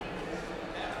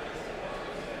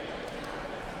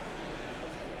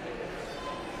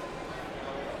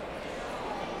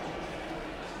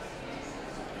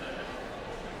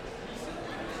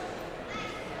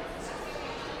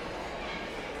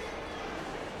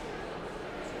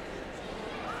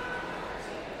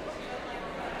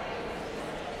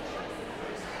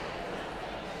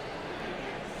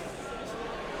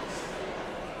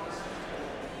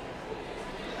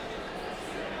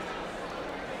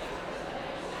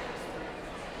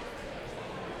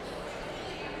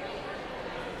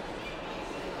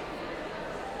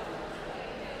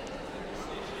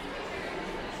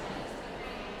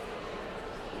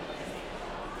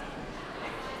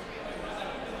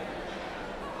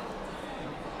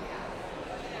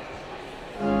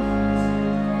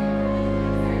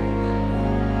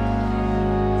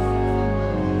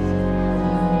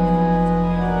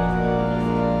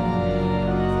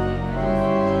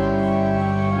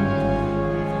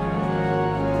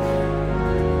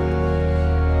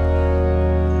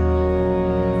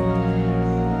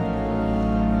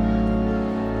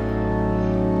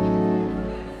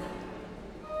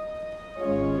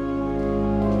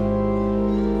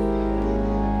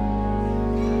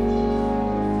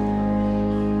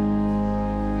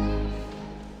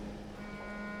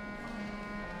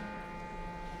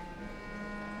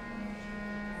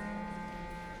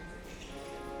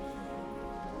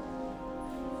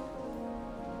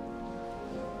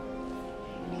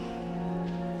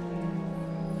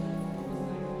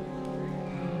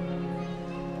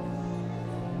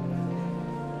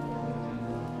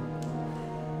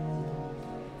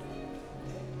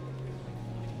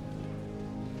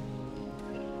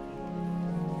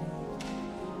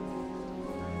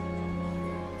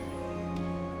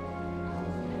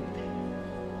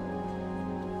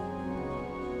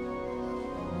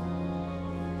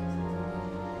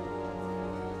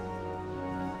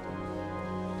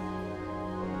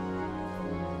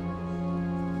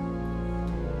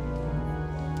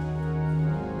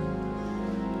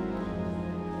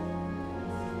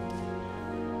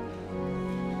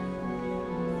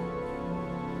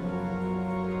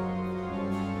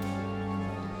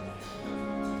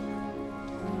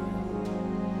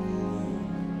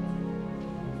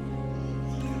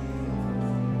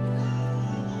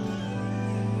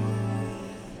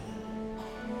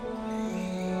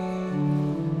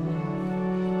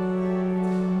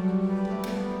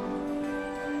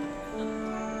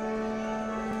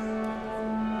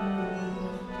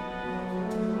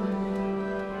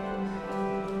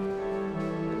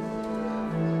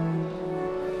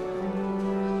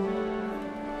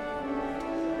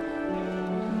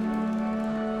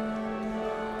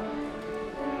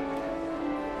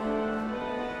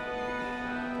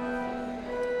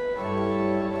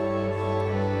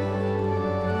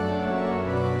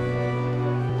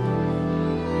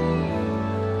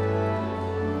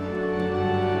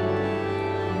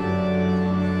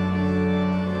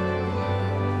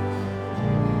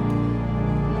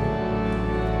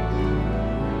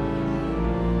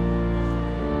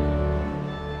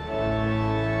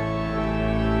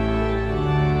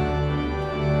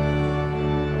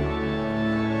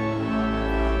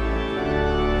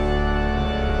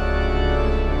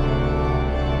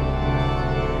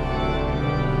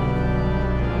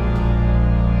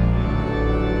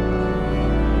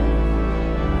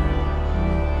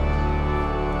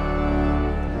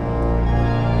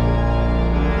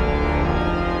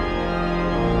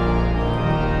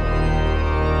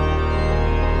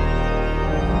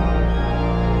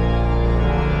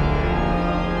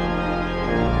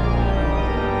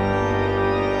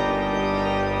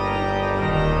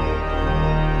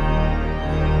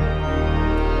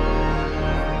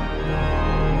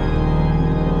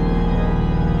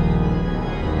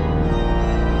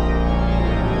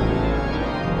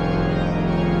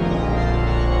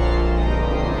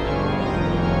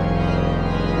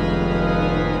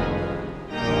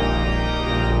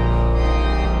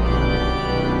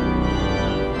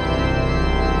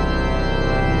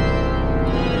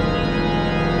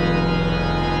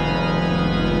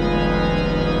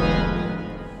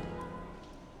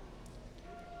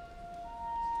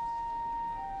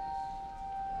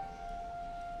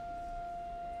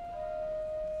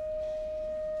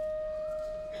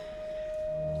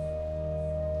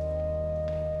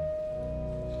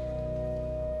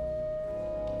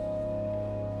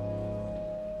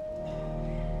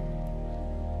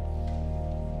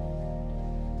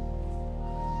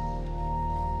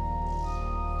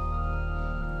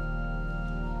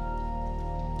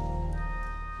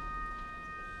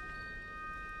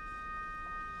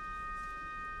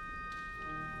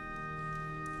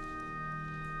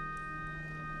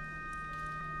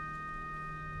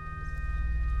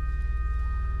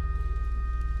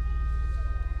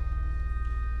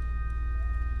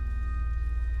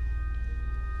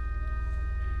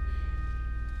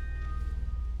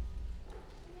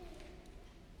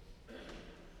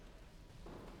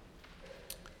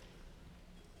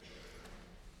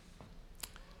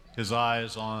His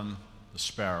eyes on the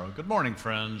sparrow. Good morning,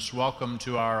 friends. Welcome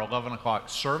to our 11 o'clock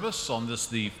service on this,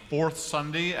 the fourth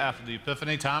Sunday after the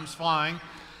Epiphany. Time's flying.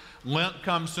 Lent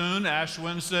comes soon. Ash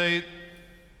Wednesday,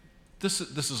 this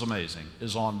is amazing,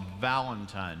 is on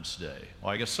Valentine's Day.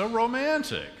 Well, I guess so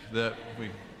romantic that we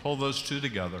pull those two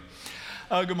together.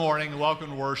 Good morning.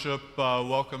 Welcome to worship.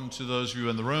 Welcome to those of you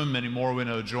in the room. Many more we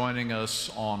know joining us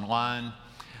online.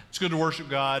 It's good to worship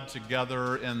God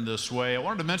together in this way. I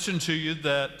wanted to mention to you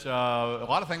that a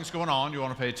lot of things going on. You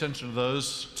want to pay attention to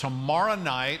those. Tomorrow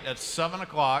night at 7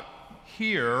 o'clock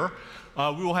here,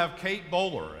 we will have Kate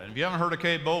Bowler. And if you haven't heard of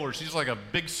Kate Bowler, she's like a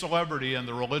big celebrity in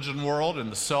the religion world, in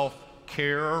the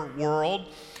self-care world.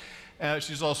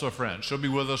 She's also a friend. She'll be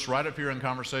with us right up here in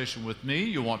conversation with me.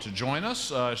 You'll want to join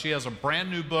us. She has a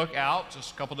brand new book out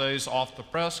just a couple days off the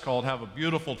press called Have a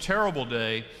Beautiful, Terrible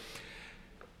Day.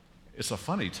 It's a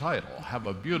funny title, Have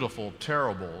a Beautiful,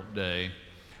 Terrible Day.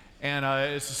 And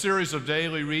it's a series of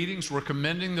daily readings. We're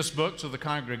commending this book to the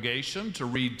congregation to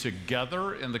read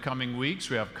together in the coming weeks.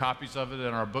 We have copies of it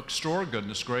in our bookstore,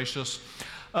 goodness gracious.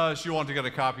 If you want to get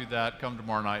a copy of that, come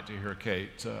tomorrow night to hear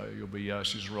Kate.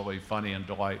 She's really funny and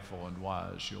delightful and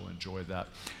wise. You'll enjoy that.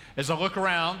 As I look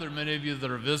around, there are many of you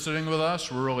that are visiting with us.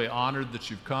 We're really honored that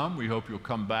you've come. We hope you'll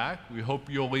come back. We hope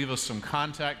you'll leave us some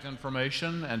contact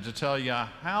information. And to tell you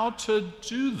how to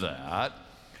do that,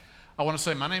 I want to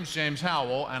say my name's James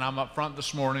Howell, and I'm up front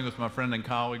this morning with my friend and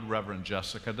colleague, Reverend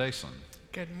Jessica Dason.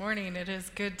 Good morning. It is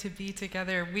good to be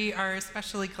together. We are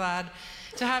especially glad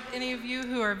to have any of you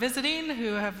who are visiting,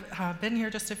 who have been here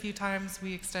just a few times.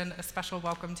 We extend a special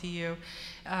welcome to you.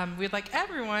 We'd like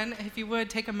everyone, if you would,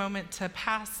 take a moment to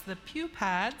pass the pew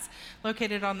pads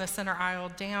located on the center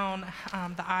aisle down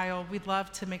the aisle. We'd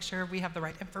love to make sure we have the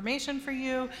right information for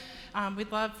you.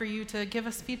 We'd love for you to give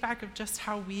us feedback of just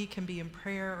how we can be in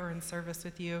prayer or in service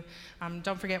with you.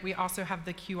 Don't forget, we also have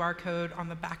the QR code on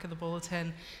the back of the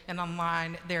bulletin, and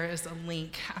online there is a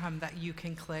link that you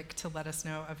can click to let us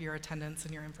know of your attendance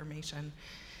and your information.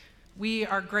 We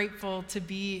are grateful to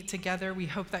be together. We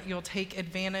hope that you'll take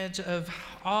advantage of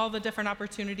all the different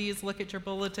opportunities. Look at your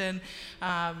bulletin.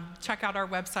 Check out our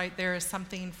website. There is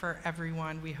something for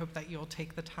everyone. We hope that you'll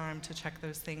take the time to check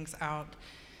those things out.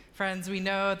 Friends, we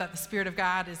know that the Spirit of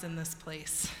God is in this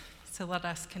place, so let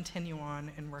us continue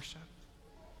on in worship.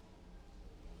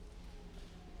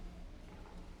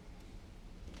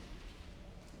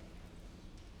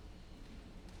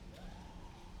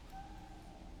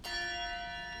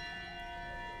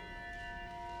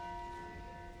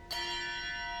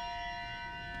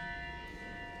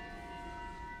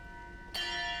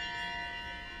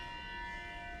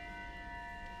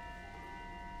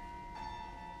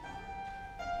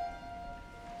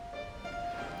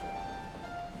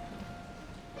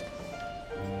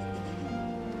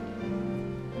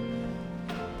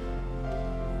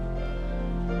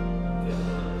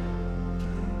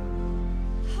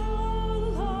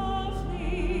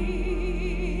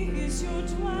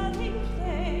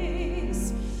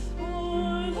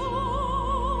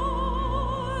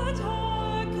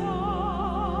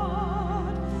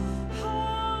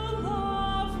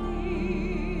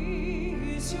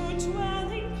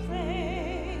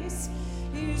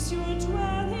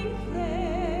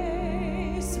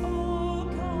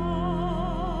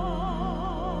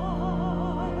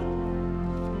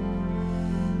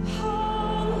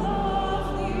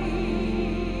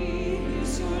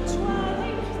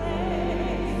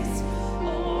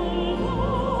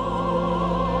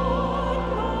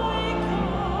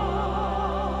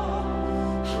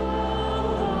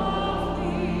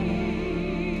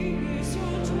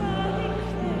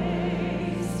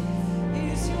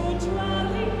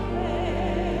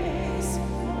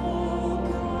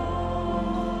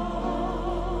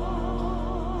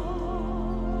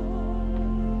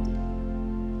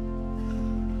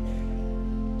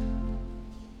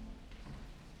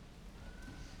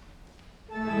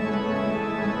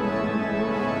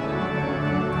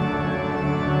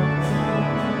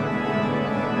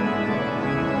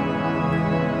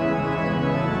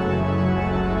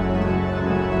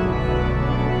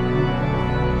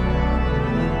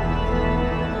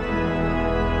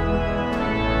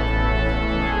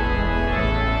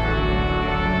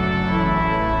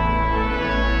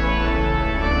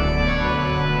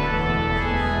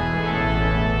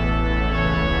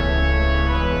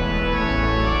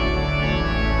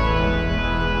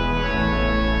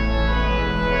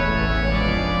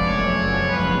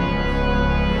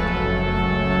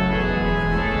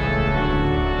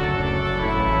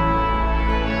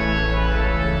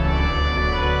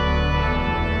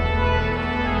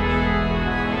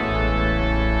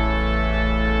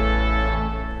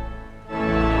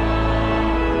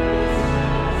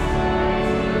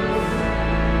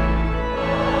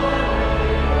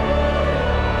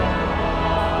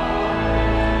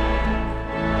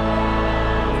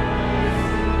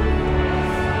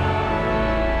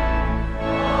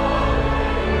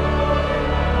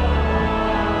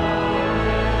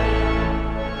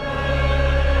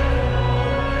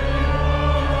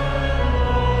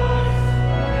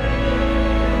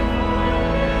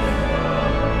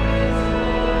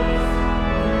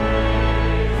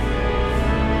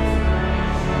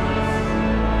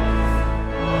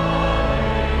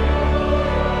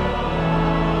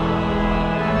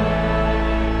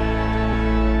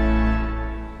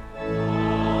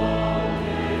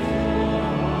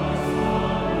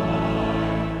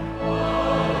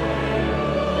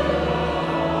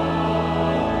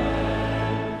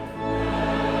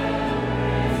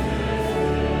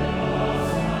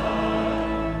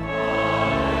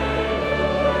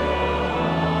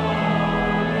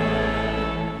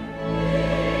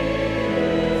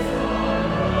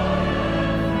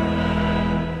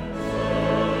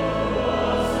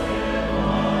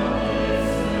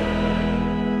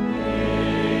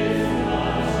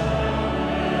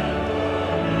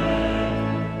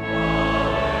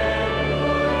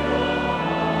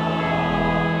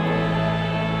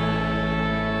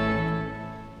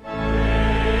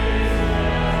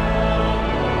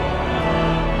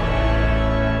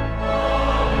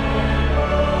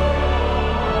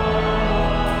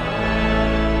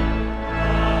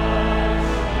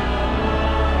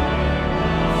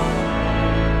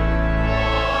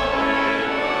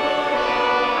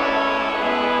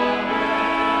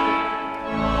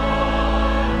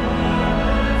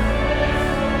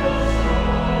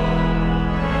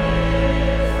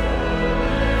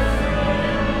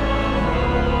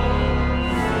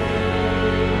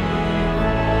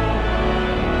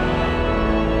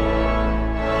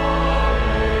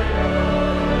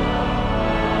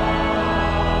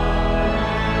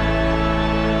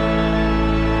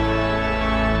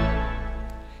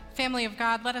 Family of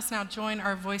God, let us now join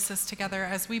our voices together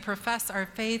as we profess our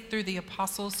faith through the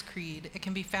Apostles' Creed. It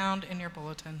can be found in your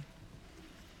bulletin.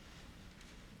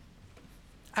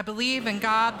 I believe in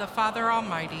God, the Father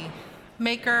Almighty,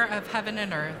 maker of heaven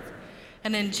and earth,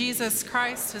 and in Jesus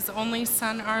Christ, his only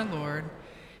Son, our Lord,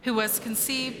 who was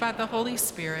conceived by the Holy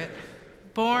Spirit,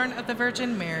 born of the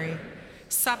Virgin Mary,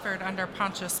 suffered under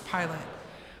Pontius Pilate,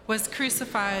 was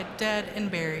crucified, dead,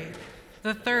 and buried.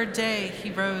 The third day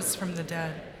he rose from the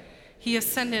dead. He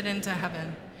ascended into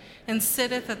heaven, and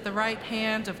sitteth at the right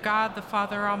hand of God the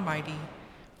Father Almighty.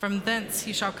 From thence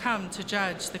he shall come to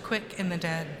judge the quick and the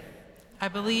dead. I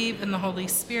believe in the Holy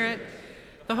Spirit,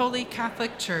 the Holy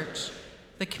Catholic Church,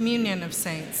 the communion of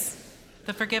saints,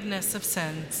 the forgiveness of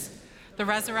sins, the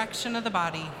resurrection of the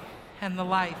body, and the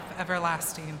life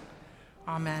everlasting.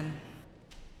 Amen.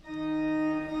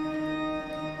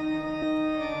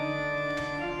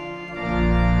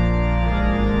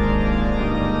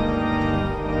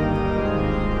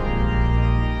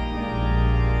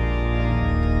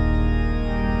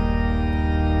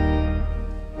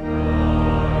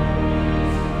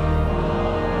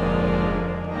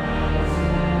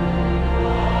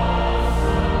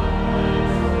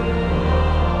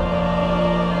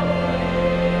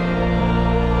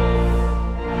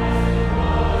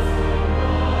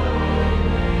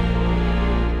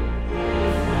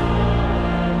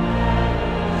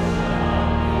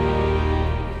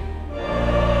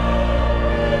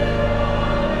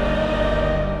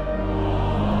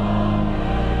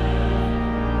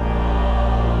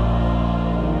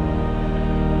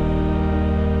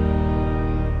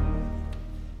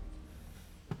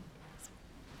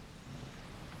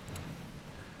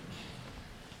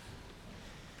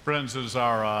 Friends, it is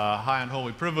our high and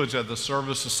holy privilege at this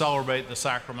service to celebrate the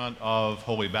sacrament of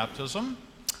holy baptism.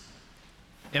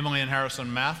 Emily and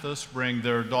Harrison Mathis bring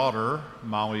their daughter,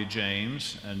 Molly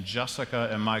James, and Jessica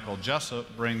and Michael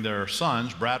Jessup bring their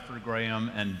sons, Bradford Graham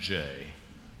and Jay.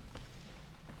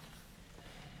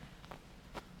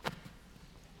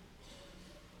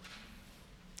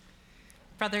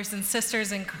 Brothers and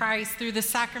sisters in Christ, through the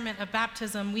sacrament of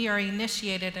baptism, we are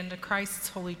initiated into Christ's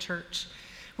holy church.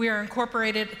 We are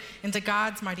incorporated into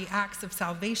God's mighty acts of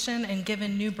salvation and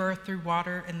given new birth through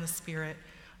water and the Spirit.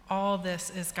 All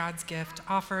this is God's gift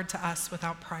offered to us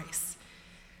without price.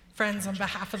 Friends, on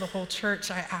behalf of the whole church,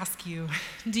 I ask you,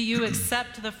 do you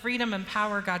accept the freedom and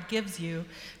power God gives you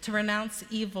to renounce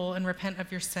evil and repent of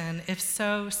your sin? If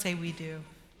so, say we do.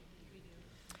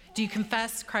 Do you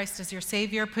confess Christ as your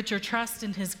Savior, put your trust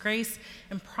in his grace,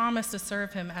 and promise to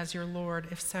serve him as your Lord?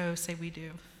 If so, say we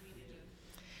do.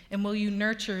 And will you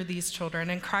nurture these children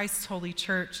in Christ's holy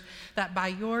church, that by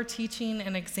your teaching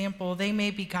and example, they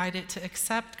may be guided to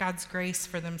accept God's grace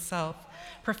for themselves,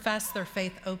 profess their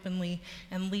faith openly,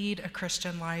 and lead a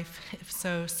Christian life? If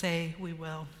so, say we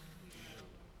will.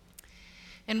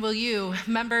 And will you,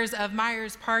 members of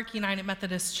Myers Park United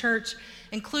Methodist Church,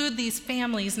 include these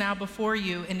families now before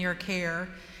you in your care?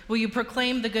 Will you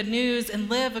proclaim the good news and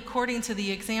live according to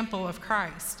the example of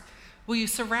Christ? Will you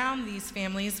surround these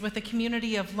families with a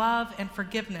community of love and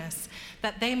forgiveness,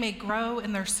 that they may grow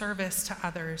in their service to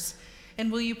others?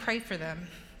 And will you pray for them,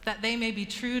 that they may be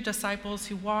true disciples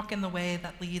who walk in the way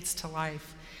that leads to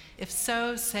life? If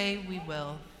so, say we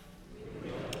will.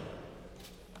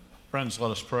 Friends, let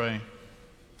us pray.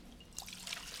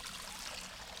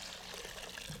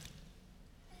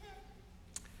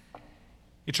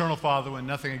 Eternal Father, when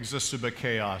nothing existed but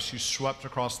chaos, you swept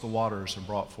across the waters and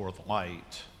brought forth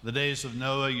light. The days of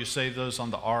Noah, you saved those on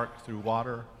the ark through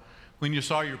water. When you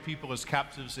saw your people as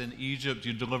captives in Egypt,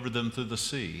 you delivered them through the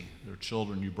sea. Their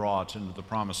children you brought into the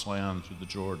promised land through the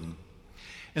Jordan.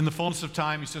 In the fullness of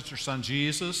time, you sent your son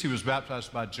Jesus. He was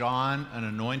baptized by John and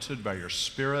anointed by your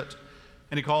Spirit.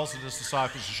 And he calls his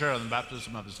disciples to share in the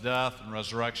baptism of his death and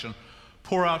resurrection.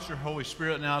 Pour out your Holy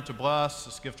Spirit now to bless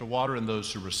this gift of water in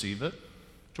those who receive it,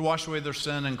 to wash away their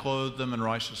sin and clothe them in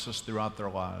righteousness throughout their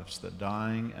lives, that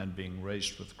dying and being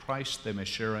raised with Christ, they may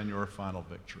share in your final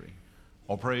victory.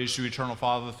 All praise to you, eternal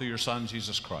Father, through your Son,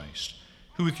 Jesus Christ,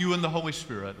 who with you in the Holy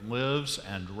Spirit lives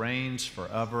and reigns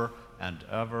forever and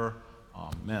ever.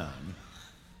 Amen.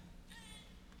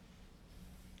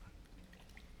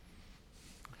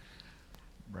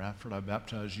 Bradford, I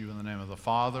baptize you in the name of the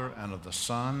Father, and of the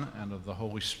Son, and of the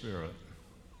Holy Spirit.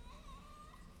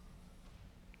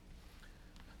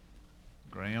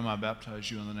 Graham, I baptize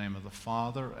you in the name of the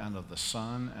Father, and of the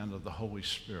Son, and of the Holy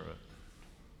Spirit.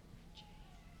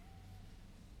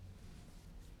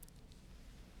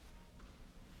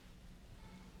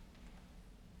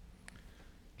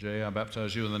 Jay, I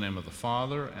baptize you in the name of the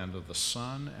Father, and of the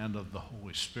Son, and of the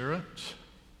Holy Spirit.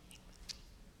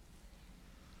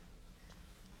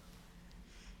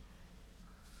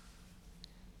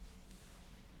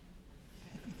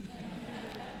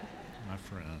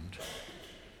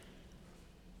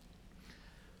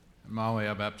 Molly,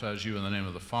 I baptize you in the name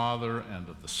of the Father, and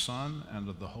of the Son, and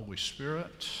of the Holy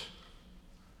Spirit.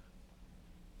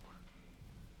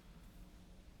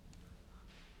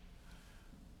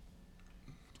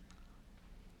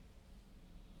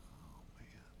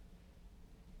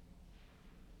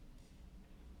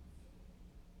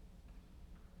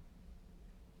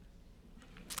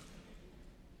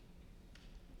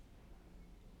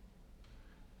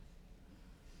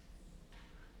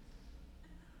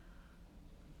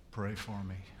 Pray for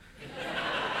me.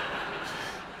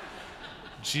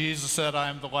 Jesus said, I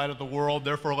am the light of the world,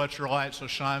 therefore let your light so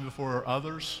shine before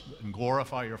others and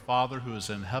glorify your Father who is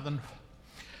in heaven.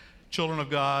 Children of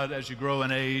God, as you grow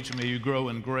in age, may you grow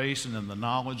in grace and in the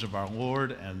knowledge of our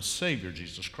Lord and Savior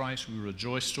Jesus Christ. We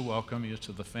rejoice to welcome you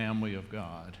to the family of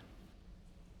God.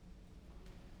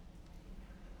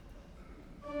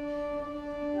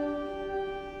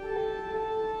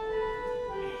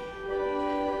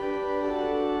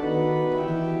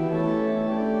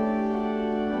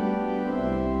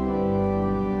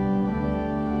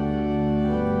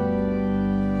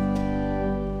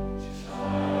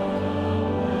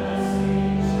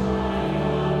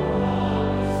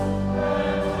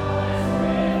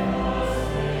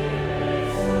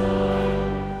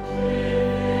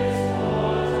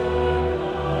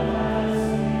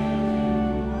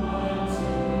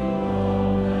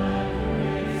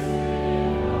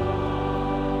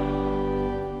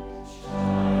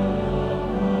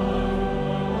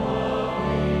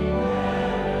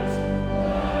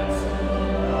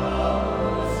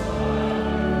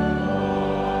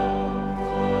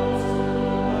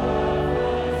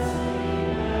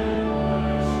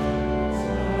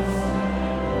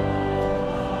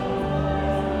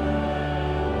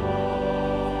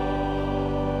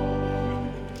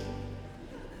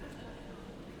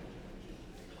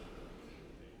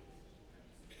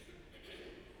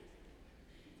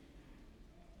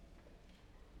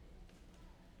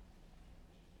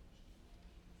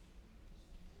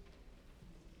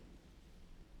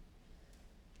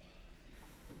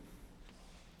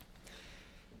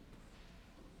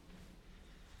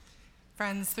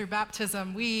 Friends, through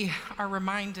baptism, we are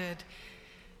reminded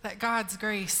that God's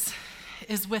grace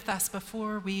is with us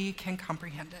before we can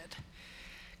comprehend it.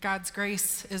 God's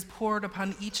grace is poured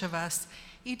upon each of us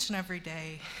each and every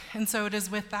day. And so it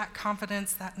is with that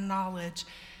confidence, that knowledge,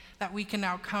 that we can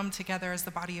now come together as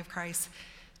the body of Christ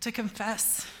to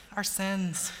confess our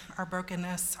sins, our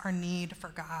brokenness, our need for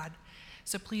God.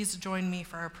 So please join me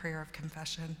for our prayer of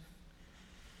confession.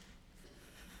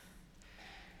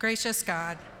 Gracious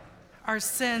God, our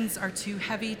sins are too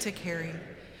heavy to carry,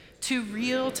 too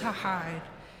real to hide,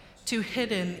 too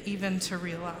hidden even to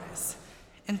realize,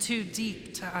 and too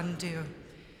deep to undo.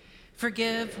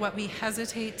 Forgive what we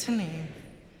hesitate to name,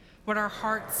 what our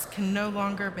hearts can no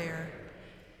longer bear.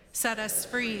 Set us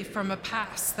free from a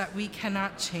past that we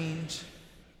cannot change.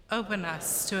 Open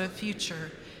us to a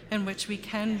future in which we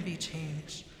can be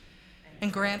changed.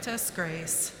 And grant us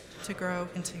grace to grow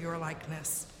into your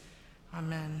likeness.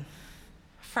 Amen.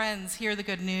 Friends, hear the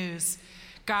good news.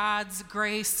 God's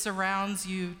grace surrounds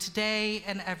you today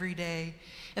and every day.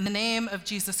 In the name of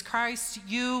Jesus Christ,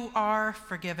 you are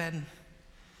forgiven.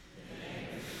 In the name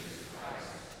of Jesus Christ,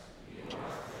 you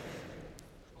are forgiven.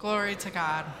 Glory to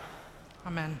God.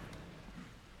 Amen.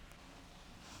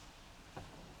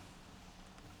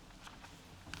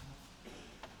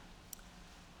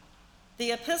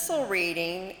 The epistle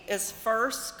reading is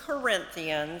 1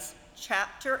 Corinthians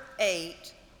chapter 8,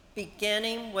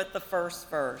 beginning with the first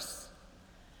verse.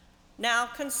 Now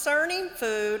concerning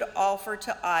food offered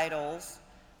to idols,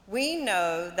 we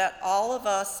know that all of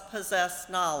us possess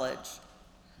knowledge.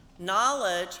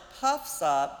 Knowledge puffs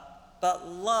up, but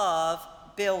love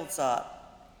builds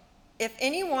up. If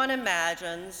anyone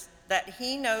imagines that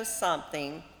he knows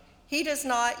something, he does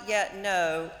not yet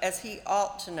know as he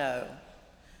ought to know.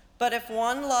 But if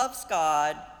one loves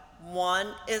God,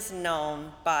 one is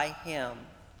known by him.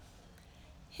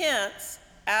 Hence,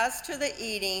 as to the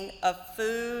eating of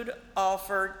food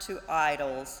offered to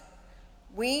idols,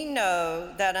 we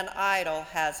know that an idol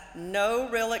has no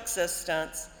real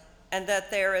existence and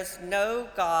that there is no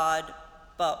God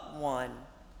but one.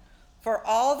 For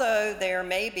although there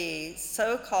may be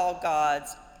so-called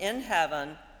gods in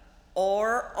heaven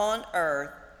or on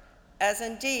earth, as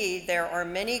indeed there are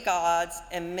many gods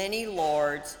and many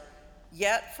lords,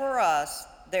 yet for us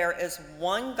there is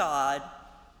one God,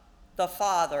 the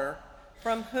Father,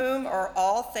 from whom are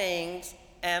all things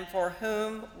and for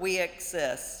whom we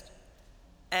exist,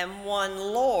 and one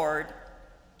Lord,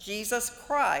 Jesus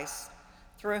Christ,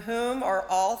 through whom are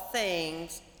all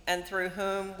things and through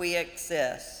whom we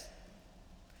exist.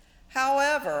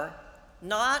 However,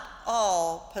 not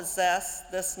all possess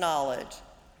this knowledge,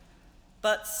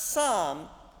 but some,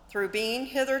 through being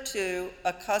hitherto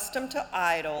accustomed to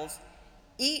idols,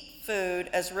 eat food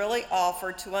as really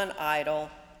offered to an idol,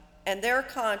 and their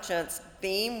conscience,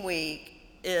 being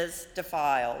weak, is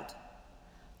defiled.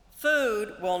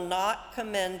 Food will not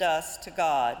commend us to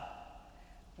God.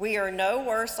 We are no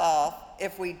worse off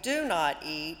if we do not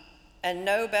eat, and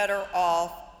no better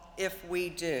off if we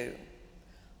do.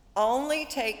 Only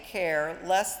take care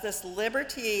lest this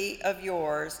liberty of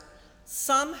yours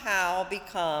somehow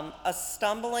become a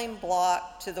stumbling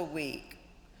block to the weak.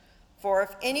 For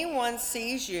if anyone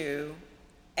sees you,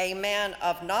 a man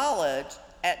of knowledge,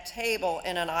 at table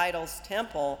in an idol's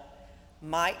temple,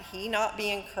 might he not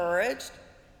be encouraged,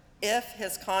 if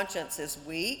his conscience is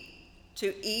weak,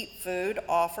 to eat food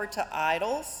offered to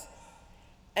idols?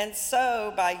 And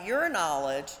so, by your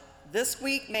knowledge, this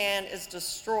weak man is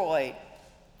destroyed,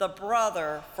 the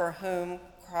brother for whom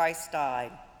Christ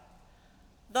died.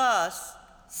 Thus,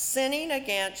 sinning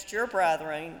against your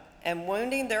brethren and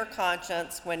wounding their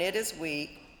conscience when it is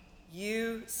weak,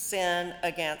 you sin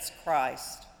against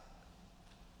Christ.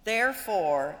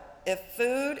 Therefore, if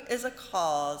food is a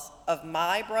cause of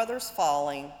my brother's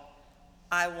falling,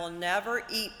 I will never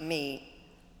eat meat,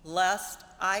 lest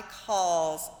I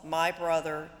cause my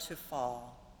brother to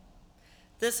fall.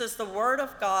 This is the word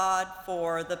of God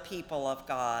for the people of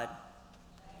God.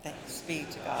 Thanks be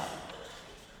to God.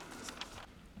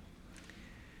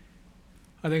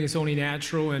 I think it's only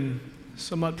natural and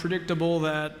somewhat predictable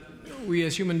that we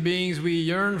as human beings, we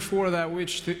yearn for that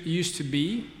which used to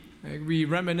be. We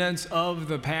reminisce of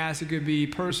the past. It could be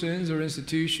persons or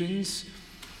institutions.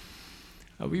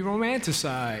 We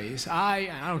romanticize.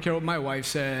 I don't care what my wife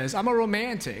says. I'm a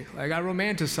romantic. I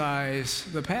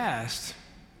romanticize the past.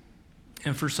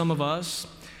 And for some of us,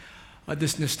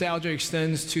 this nostalgia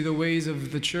extends to the ways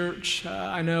of the church.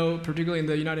 I know, particularly in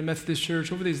the United Methodist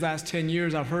Church, over these last 10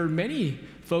 years, I've heard many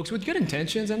folks with good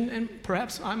intentions, and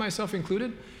perhaps I myself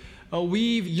included,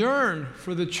 we've yearned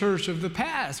for the church of the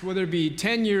past, whether it be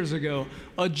 10 years ago,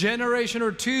 a generation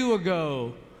or two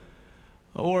ago,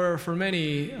 or for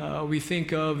many, we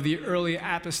think of the early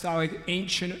apostolic,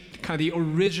 ancient, kind of the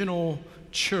original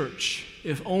church.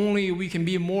 If only we can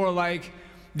be more like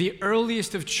the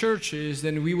earliest of churches,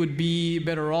 then we would be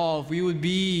better off. We would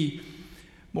be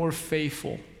more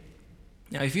faithful.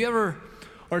 Now, if you ever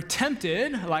are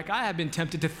tempted, like I have been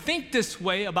tempted, to think this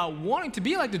way about wanting to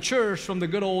be like the church from the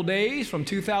good old days, from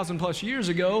 2,000 plus years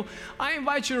ago, I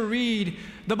invite you to read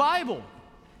the Bible.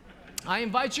 I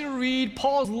invite you to read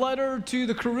Paul's letter to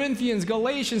the Corinthians,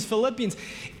 Galatians, Philippians,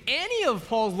 any of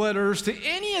Paul's letters to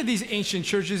any of these ancient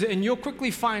churches, and you'll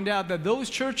quickly find out that those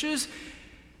churches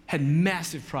had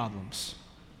massive problems,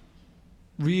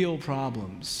 real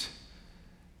problems,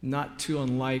 not too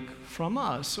unlike from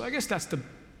us. So I guess that's the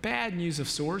bad news of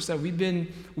sorts, that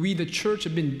we the church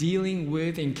have been dealing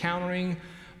with, encountering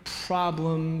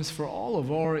problems for all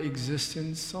of our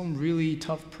existence, some really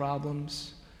tough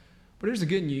problems. But here's the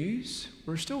good news.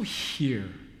 We're still here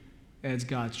as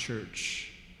God's church.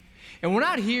 And we're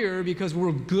not here because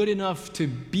we're good enough to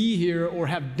be here or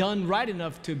have done right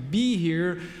enough to be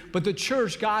here, but the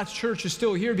church, God's church, is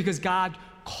still here because God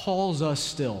calls us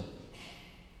still.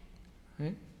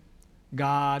 Right?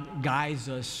 God guides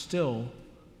us still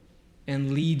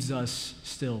and leads us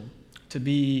still to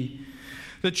be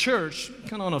the church.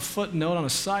 Kind of on a footnote, on a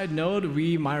side note,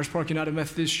 we, Myers Park United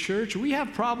Methodist Church, we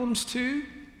have problems too.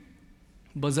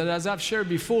 But as I've shared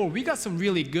before, we got some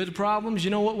really good problems.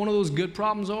 You know what one of those good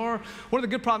problems are? One of the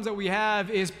good problems that we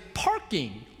have is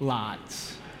parking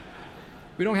lots.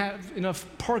 We don't have enough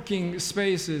parking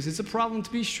spaces. It's a problem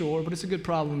to be sure, but it's a good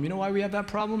problem. You know why we have that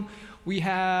problem? We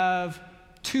have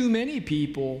too many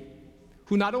people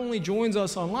who not only joins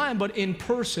us online, but in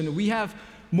person. We have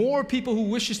more people who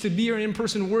wishes to be here in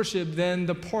in-person worship than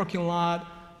the parking lot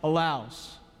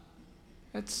allows.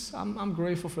 I'm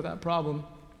grateful for that problem.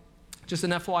 Just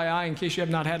an FYI, in case you have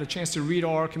not had a chance to read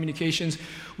our communications,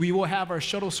 we will have our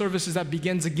shuttle services that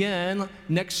begins again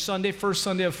next Sunday, first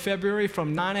Sunday of February,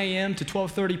 from 9 a.m. to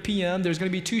 12:30 p.m. There's going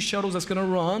to be 2 shuttles that's going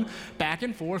to run back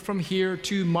and forth from here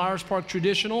to Myers Park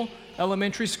Traditional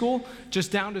Elementary School, just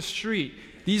down the street.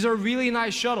 These are really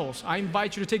nice shuttles. I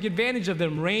invite you to take advantage of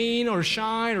them. Rain or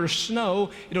shine or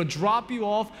snow, it'll drop you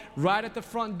off right at the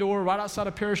front door, right outside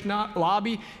of parish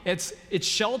lobby. It's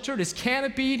sheltered, it's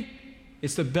canopied.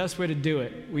 It's the best way to do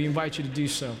it. We invite you to do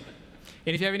so.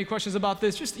 And if you have any questions about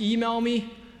this, just email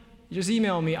me.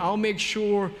 I'll make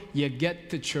sure you get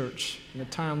to church in a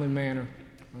timely manner.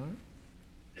 All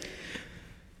right?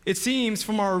 It seems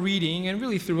from our reading, and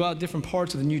really throughout different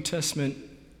parts of the New Testament,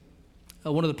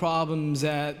 one of the problems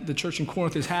that the church in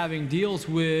Corinth is having deals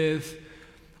with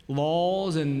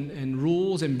laws and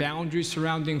rules and boundaries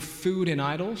surrounding food and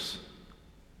idols.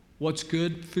 What's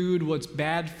good food, what's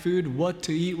bad food, what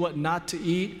to eat, what not to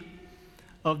eat.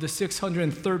 Of the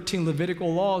 613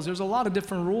 Levitical laws, there's a lot of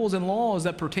different rules and laws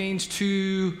that pertains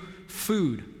to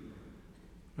food,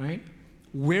 right?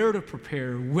 Where to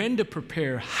prepare, when to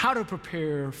prepare, how to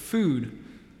prepare food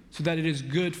so that it is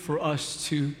good for us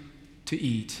to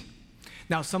eat.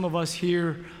 Now, some of us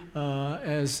here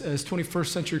as 21st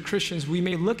century Christians, we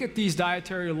may look at these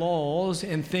dietary laws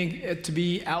and think it to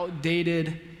be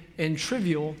outdated and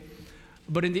trivial.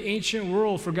 But in the ancient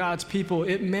world for God's people,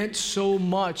 it meant so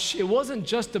much. It wasn't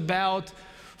just about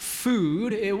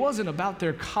food. It wasn't about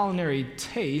their culinary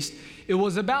taste. It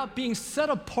was about being set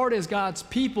apart as God's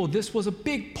people. This was a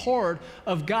big part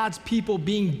of God's people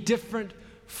being different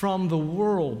from the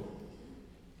world.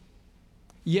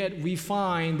 Yet we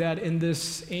find that in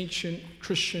this ancient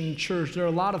Christian church, there are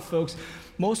a lot of folks,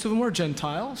 most of them were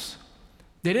Gentiles.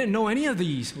 They didn't know any of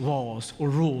these laws or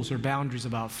rules or boundaries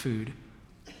about food,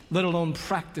 let alone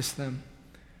practice them.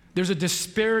 There's a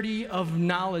disparity of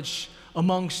knowledge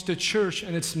amongst the church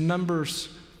and its members.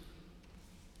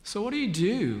 So what do you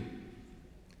do?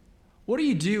 What do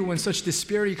you do when such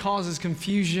disparity causes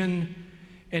confusion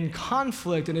and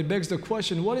conflict? And it begs the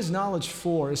question, what is knowledge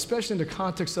for, especially in the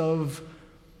context of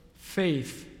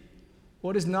faith?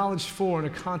 What is knowledge for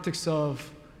in the context of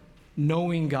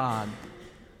knowing God?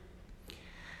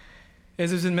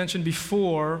 As has been mentioned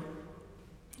before,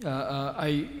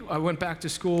 I went back to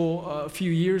school a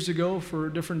few years ago for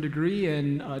a different degree,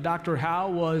 and Dr. Howe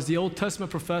was the Old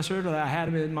Testament professor that I had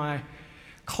him in my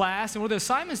class. And one of the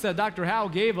assignments that Dr. Howe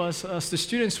gave us, the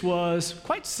students, was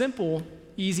quite simple,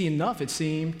 easy enough it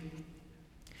seemed.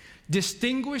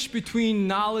 Distinguish between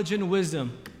knowledge and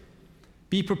wisdom.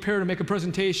 Be prepared to make a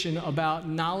presentation about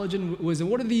knowledge and wisdom.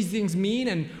 What do these things mean,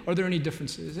 and are there any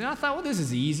differences? And I thought, well, this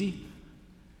is easy.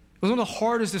 It was one of the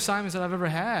hardest assignments that I've ever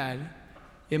had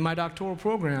in my doctoral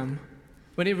program.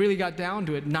 When it really got down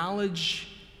to it, knowledge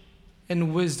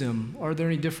and wisdom, are there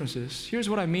any differences? Here's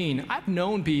what I mean. I've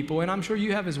known people, and I'm sure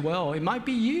you have as well. It might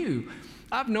be you.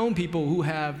 I've known people who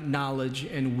have knowledge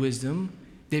and wisdom.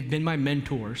 They've been my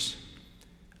mentors.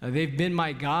 They've been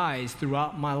my guides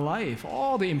throughout my life.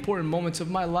 All the important moments of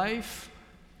my life,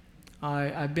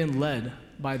 I've been led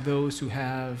by those who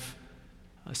have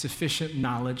sufficient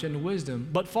knowledge and wisdom.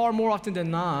 But far more often than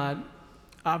not,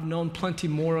 I've known plenty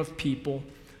more of people,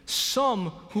 some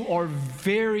who are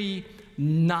very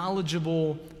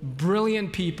knowledgeable,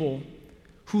 brilliant people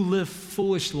who live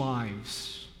foolish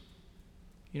lives.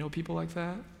 You know people like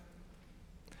that?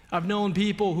 I've known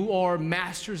people who are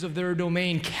masters of their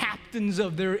domain, captains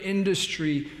of their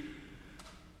industry,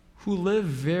 who live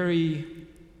very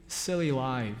silly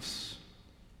lives.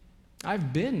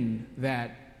 I've been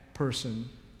that person.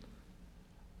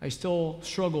 I still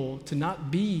struggle to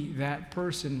not be that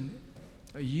person.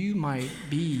 You might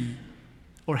be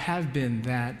or have been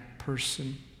that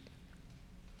person.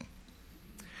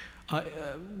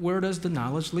 Where does the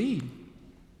knowledge lead?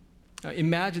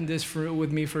 Imagine this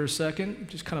with me for a second,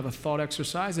 just kind of a thought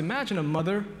exercise. Imagine a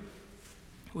mother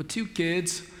with two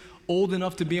kids, old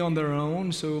enough to be on their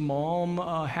own, so mom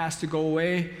has to go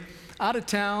away out of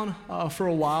town for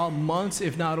a while, months,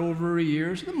 if not over a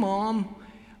year. So the mom,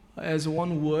 as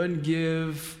one would,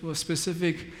 give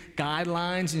specific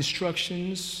guidelines,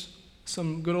 instructions,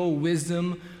 some good old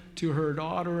wisdom to her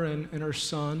daughter and her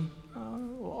son.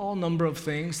 All number of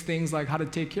things like how to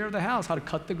take care of the house, how to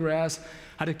cut the grass,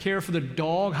 how to care for the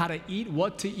dog, how to eat,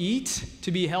 what to eat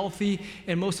to be healthy,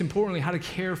 and most importantly, how to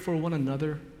care for one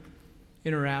another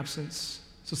in her absence.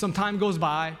 So some time goes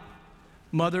by,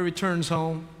 mother returns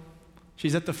home.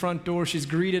 She's at the front door. She's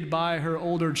greeted by her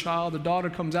older child. The daughter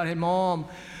comes out, "Hey, Mom,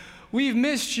 we've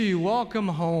missed you. Welcome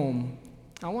home.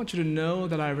 I want you to know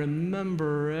that I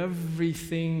remember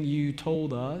everything you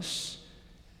told us.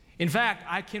 In fact,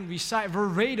 I can recite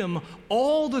verbatim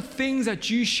all the things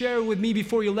that you shared with me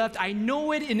before you left. I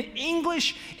know it in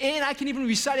English, and I can even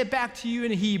recite it back to you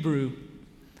in Hebrew.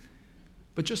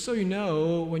 But just so you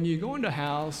know, when you go in the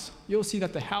house, you'll see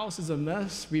that the house is a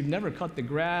mess. We've never cut the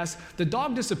grass. The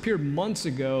dog disappeared months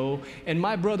ago, and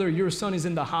my brother, your son, is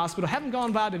in the hospital. Haven't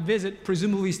gone by to visit,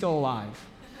 presumably still alive.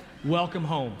 Welcome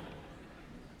home."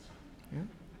 Yeah?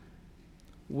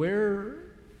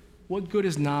 What good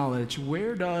is knowledge?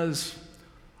 Where does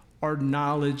our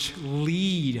knowledge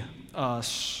lead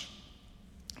us?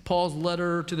 Paul's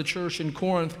letter to the church in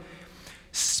Corinth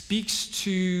speaks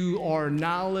to our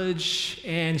knowledge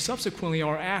and subsequently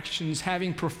our actions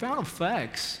having profound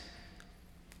effects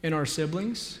in our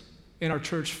siblings, in our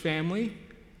church family,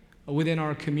 within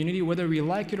our community, whether we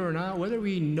like it or not, whether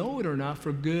we know it or not,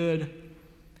 for good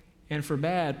and for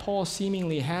bad. Paul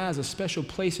seemingly has a special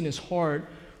place in his heart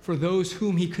for those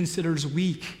whom he considers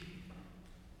weak.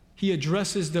 He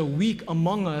addresses the weak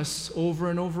among us over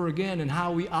and over again and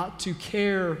how we ought to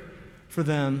care for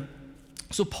them.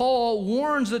 So Paul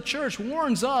warns the church,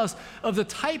 warns us of the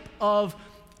type of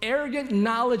arrogant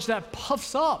knowledge that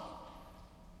puffs up,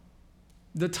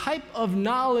 the type of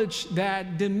knowledge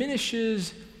that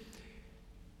diminishes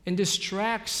and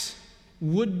distracts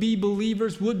would-be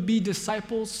believers, would-be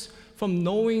disciples from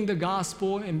knowing the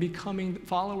gospel and becoming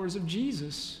followers of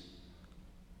Jesus.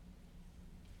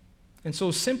 And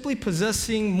so simply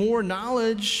possessing more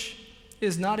knowledge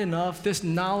is not enough. This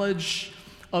knowledge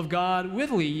of God,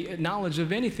 with knowledge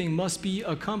of anything, must be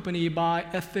accompanied by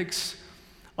ethics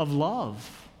of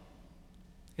love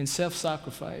and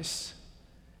self-sacrifice.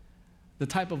 The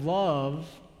type of love,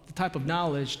 the type of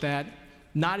knowledge that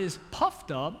not is puffed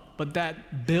up, but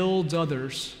that builds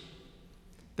others,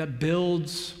 that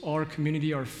builds our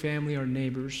community, our family, our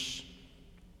neighbors.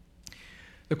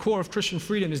 The core of Christian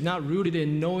freedom is not rooted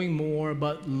in knowing more,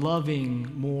 but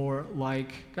loving more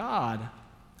like God.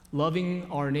 Loving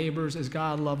our neighbors as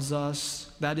God loves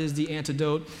us. That is the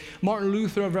antidote. Martin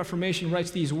Luther of Reformation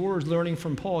writes these words, learning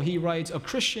from Paul. He writes, "A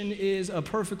Christian is a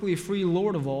perfectly free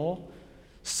Lord of all,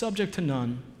 subject to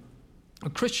none. A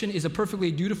Christian is a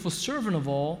perfectly dutiful servant of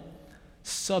all,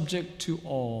 subject to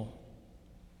all."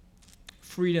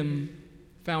 Freedom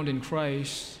found in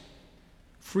Christ,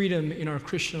 freedom in our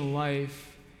Christian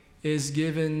life is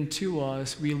given to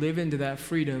us. We live into that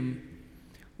freedom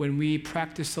when we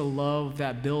practice a love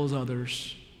that builds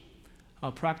others,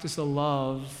 practice a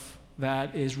love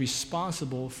that is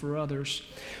responsible for others.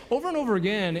 Over and over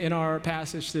again in our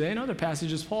passage today, in other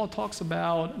passages, Paul talks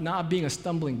about not being a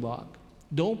stumbling block.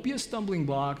 Don't be a stumbling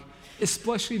block,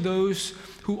 especially those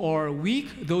who are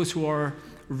weak, those who are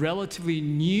relatively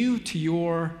new to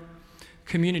your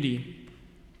community.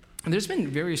 And there's been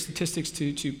various statistics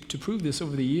to prove this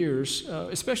over the years,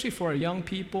 especially for our young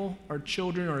people, our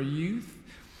children, our youth.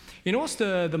 You know what's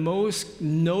the most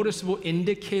noticeable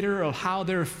indicator of how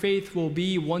their faith will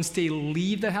be once they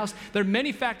leave the house? There are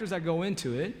many factors that go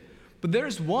into it, but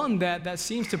there's one that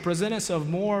seems to present itself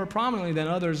more prominently than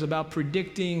others about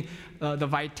predicting the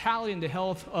vitality and the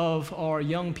health of our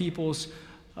young people's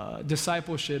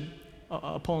discipleship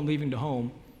upon leaving the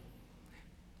home.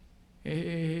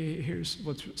 Here's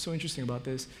what's so interesting about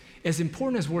this. As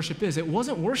important as worship is, it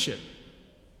wasn't worship.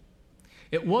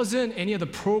 It wasn't any of the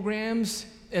programs,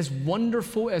 as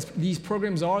wonderful as these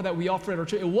programs are that we offer at our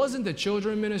church. It wasn't the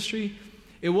children ministry.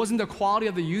 It wasn't the quality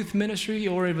of the youth ministry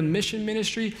or even mission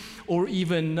ministry or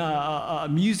even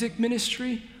music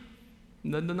ministry.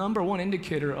 The number one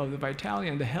indicator of the vitality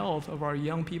and the health of our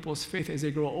young people's faith as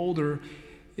they grow older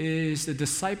is the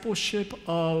discipleship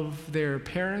of their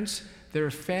parents,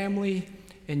 their family,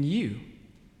 and you.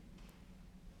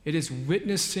 It is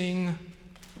witnessing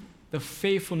the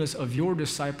faithfulness of your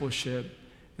discipleship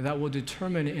that will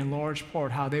determine in large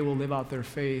part how they will live out their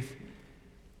faith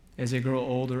as they grow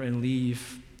older and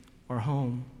leave our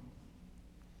home.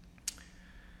 I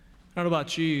don't know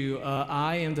about you,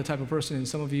 I am the type of person, and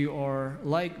some of you are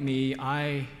like me,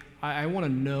 I want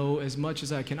to know as much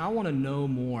as I can. I want to know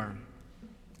more.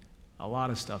 A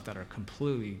lot of stuff that are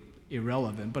completely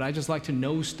irrelevant, but I just like to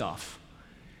know stuff.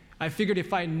 I figured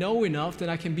if I know enough, then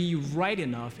I can be right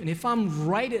enough. And if I'm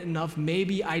right enough,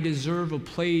 maybe I deserve a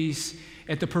place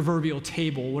at the proverbial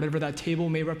table, whatever that table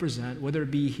may represent, whether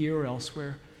it be here or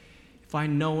elsewhere. If I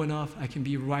know enough, I can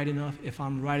be right enough. If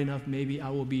I'm right enough, maybe I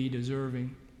will be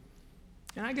deserving.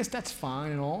 And I guess that's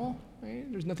fine and all.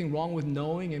 Right? There's nothing wrong with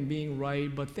knowing and being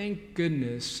right, but thank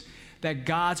goodness that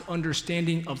God's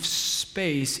understanding of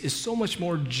space is so much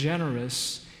more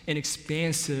generous and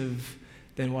expansive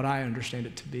than what I understand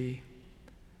it to be.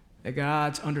 That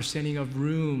God's understanding of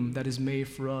room that is made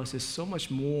for us is so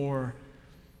much more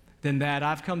than that.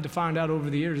 I've come to find out over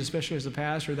the years, especially as a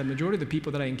pastor, that the majority of the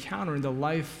people that I encounter in the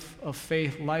life of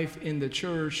faith, life in the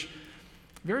church,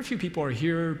 very few people are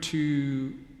here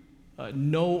to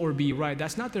know or be right.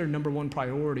 That's not their number one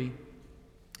priority.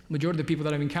 Majority of the people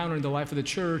that I've encountered in the life of the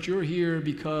church, you're here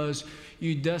because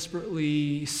you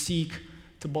desperately seek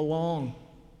to belong,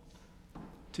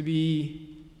 to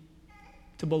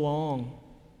belong,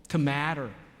 to matter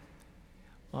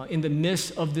in the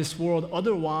midst of this world,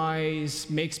 otherwise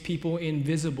makes people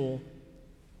invisible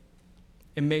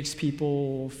and makes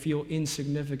people feel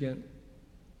insignificant.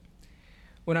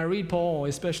 When I read Paul,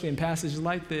 especially in passages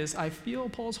like this, I feel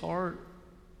Paul's heart.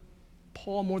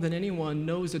 Paul, more than anyone,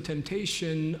 knows the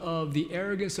temptation of the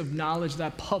arrogance of knowledge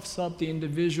that puffs up the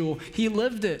individual. He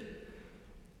lived it.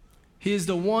 He is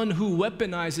the one who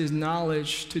weaponizes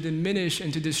knowledge to diminish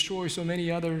and to destroy so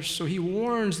many others. So he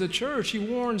warns the church, he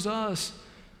warns us.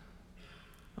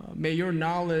 May your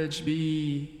knowledge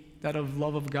be that of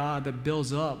love of God that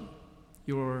builds up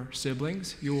your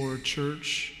siblings, your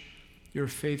church, your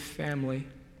faith family.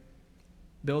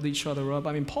 Build each other up.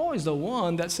 I mean, Paul is the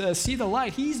one that says, see the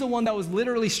light. He's the one that was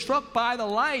literally struck by the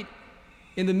light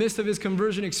in the midst of his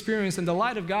conversion experience. And the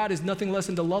light of God is nothing less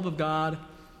than the love of God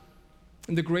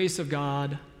and the grace of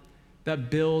God that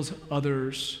builds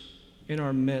others in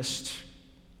our midst.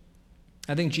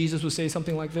 I think Jesus would say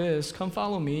something like this: come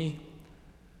follow me.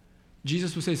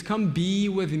 Jesus would say, come be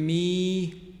with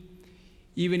me,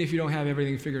 even if you don't have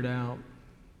everything figured out.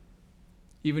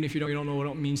 Even if you don't know what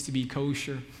it means to be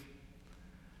kosher.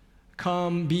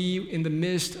 Come be in the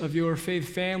midst of your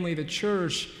faith family, the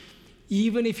church,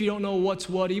 even if you don't know what's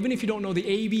what, even if you don't know the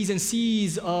A, B's, and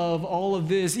C's of all of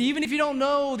this, even if you don't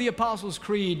know the Apostles'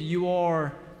 Creed, you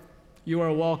are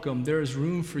welcome. There is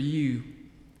room for you.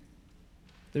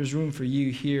 There's room for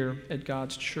you here at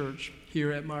God's church,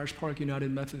 here at Myers Park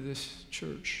United Methodist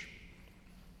Church.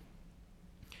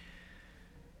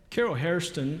 Carol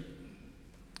Hairston,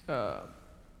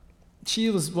 she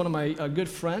was one of my good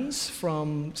friends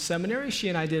from seminary. She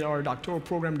and I did our doctoral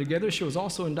program together. She was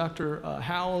also in Dr.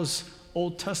 Howe's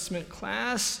Old Testament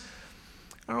class.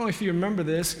 I don't know if you remember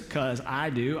this, because I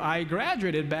do. I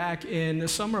graduated back in the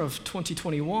summer of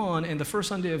 2021, and the first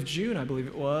Sunday of June, I believe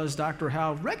it was, Dr.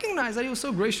 Howe recognized that he was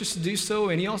so gracious to do so,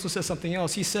 and he also said something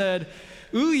else. He said,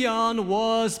 Uyan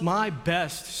was my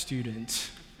best student.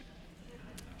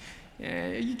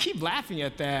 And you keep laughing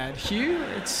at that, Hugh.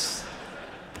 It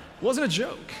wasn't a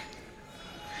joke.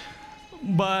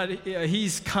 But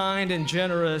he's kind and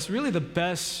generous. Really the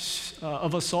best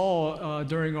of us all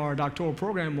during our doctoral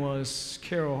program was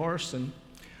Carol Hairston,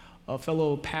 a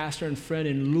fellow pastor and friend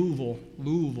in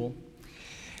Louisville.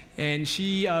 And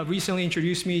she recently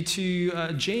introduced me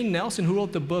to Jane Nelson, who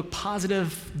wrote the book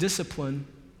Positive Discipline.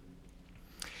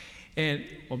 And,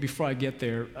 well, before I get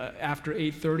there, after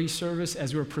 8:30 service,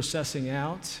 as we were processing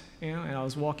out, and I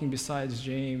was walking beside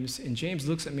James, and James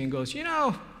looks at me and goes,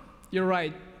 you're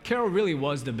right, Carol really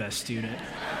was the best student.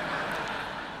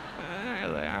 I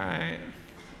was like, all right,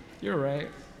 you're right.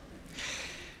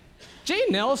 Jane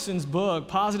Nelson's book,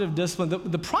 Positive Discipline,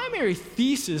 the primary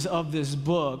thesis of this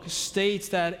book states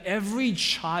that every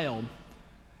child,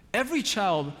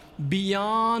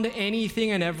 beyond anything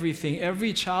and everything,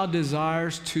 every child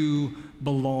desires to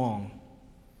belong,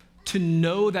 to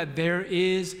know that there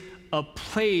is a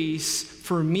place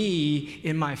for me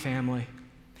in my family.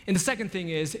 And the second thing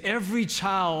is, every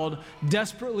child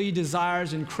desperately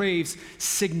desires and craves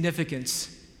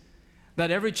significance.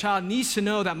 That every child needs to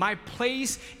know that my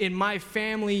place in my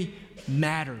family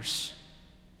matters.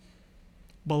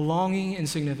 Belonging and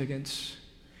significance.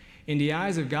 In the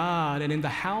eyes of God and in the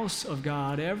house of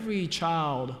God, every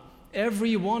child,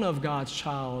 every one of God's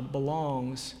child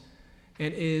belongs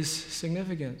and is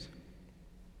significant.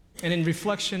 And in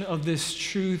reflection of this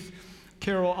truth,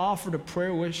 Carol offered a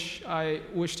prayer which I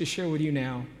wish to share with you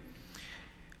now.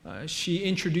 She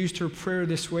introduced her prayer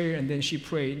this way, and then she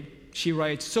prayed. She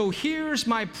writes, "So here's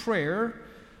my prayer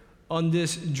on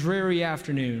this dreary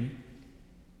afternoon.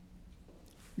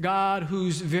 God,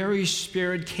 whose very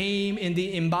Spirit came in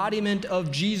the embodiment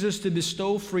of Jesus to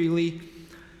bestow freely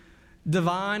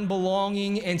divine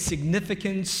belonging and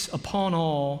significance upon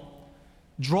all,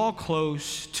 draw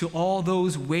close to all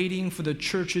those waiting for the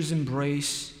church's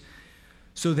embrace,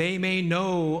 so they may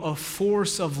know a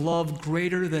force of love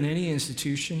greater than any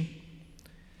institution.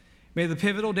 May the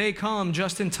pivotal day come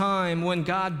just in time when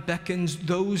God beckons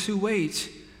those who wait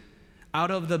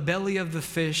out of the belly of the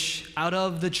fish, out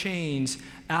of the chains,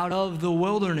 out of the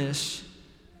wilderness.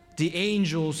 The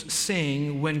angels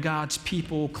sing when God's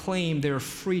people claim their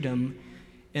freedom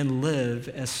and live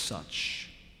as such."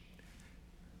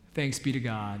 Thanks be to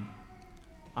God.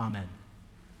 Amen.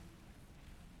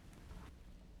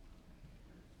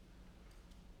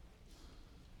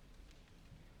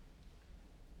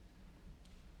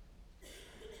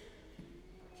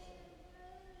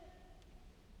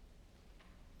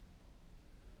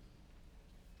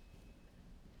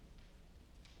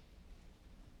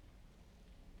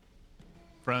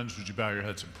 Friends, would you bow your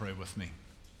heads and pray with me?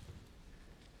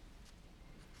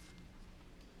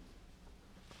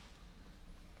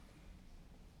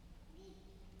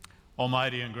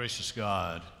 Almighty and gracious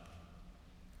God,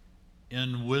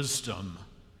 in wisdom,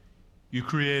 you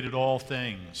created all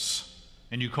things,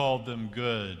 and you called them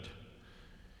good.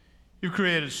 You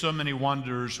created so many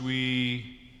wonders,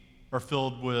 we are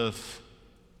filled with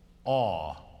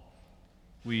awe.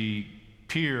 We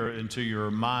peer into your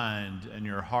mind and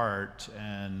your heart,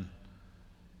 and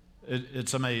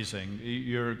it's amazing.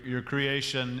 Your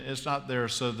creation is not there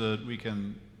so that we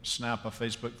can snap a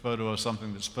Facebook photo of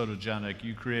something that's photogenic.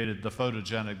 You created the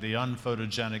photogenic, the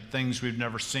unphotogenic, things we've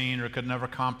never seen or could never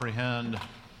comprehend,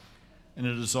 and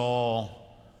it is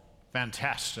all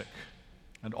fantastic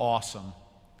and awesome.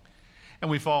 And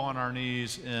we fall on our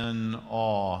knees in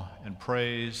awe and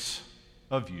praise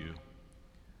of you,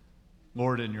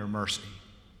 Lord, in your mercy.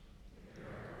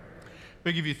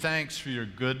 We give you thanks for your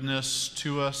goodness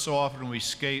to us. So often we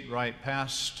skate right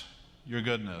past your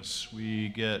goodness. We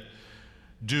get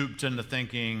duped into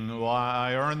thinking, well,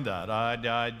 I earned that,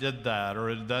 I did that,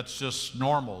 or that's just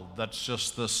normal, that's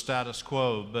just the status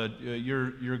quo. But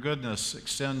your goodness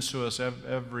extends to us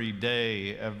every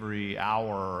day, every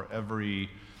hour, every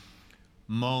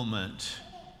moment.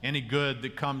 Any good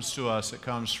that comes to us, it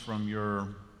comes from your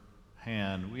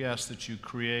hand. We ask that you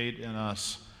create in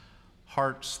us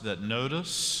hearts that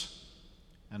notice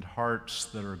and hearts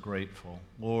that are grateful.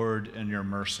 Lord, in your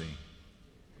mercy.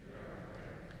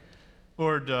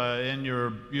 Lord, in your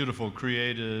beautiful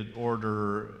created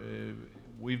order,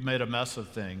 we've made a mess of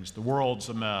things. The world's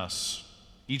a mess.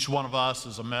 Each one of us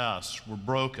is a mess. We're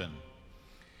broken.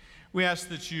 We ask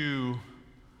that you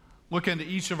look into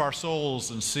each of our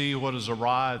souls and see what is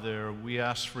awry there. We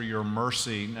ask for your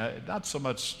mercy, not so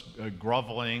much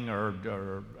groveling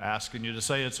or asking you to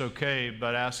say it's okay,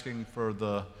 but asking for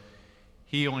the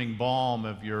healing balm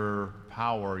of your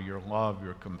power, your love,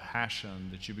 your compassion,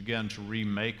 that you begin to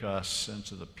remake us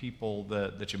into the people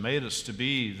that you made us to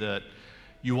be, that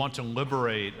you want to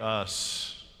liberate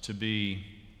us to be.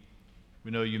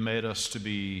 We know you made us to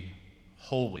be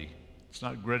holy. It's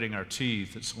not gritting our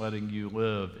teeth, it's letting you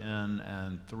live in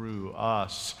and through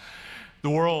us. The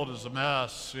world is a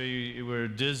mess. We're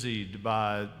dizzied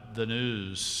by the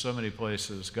news. So many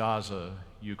places, Gaza,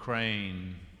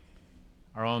 Ukraine,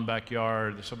 our own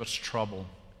backyard, there's so much trouble.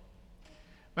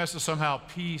 Master, somehow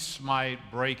peace might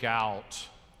break out,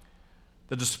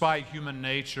 that despite human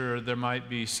nature, there might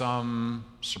be some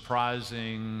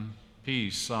surprising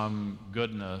peace, some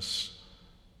goodness,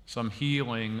 some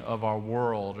healing of our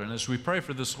world. And as we pray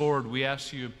for this, Lord, we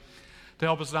ask you to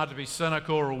help us not to be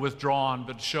cynical or withdrawn,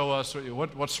 but to show us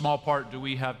what small part do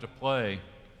we have to play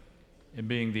in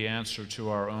being the answer to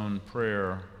our own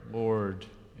prayer, Lord,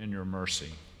 in your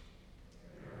mercy.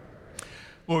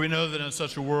 Lord, we know that in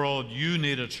such a world, you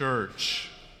need a church.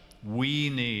 We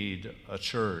need a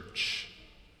church.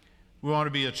 We want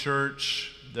to be a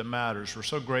church that matters. We're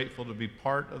so grateful to be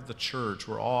part of the church.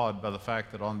 We're awed by the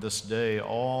fact that on this day,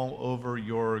 all over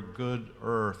your good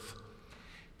earth,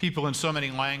 people in so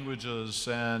many languages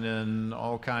and in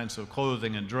all kinds of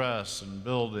clothing and dress and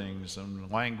buildings and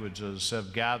languages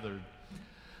have gathered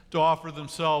to offer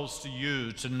themselves to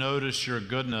you, to notice your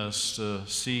goodness, to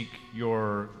seek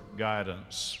your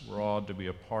guidance. We're awed to be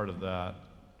a part of that.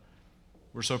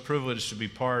 We're so privileged to be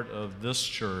part of this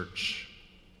church.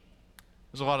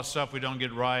 There's a lot of stuff we don't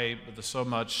get right, but there's so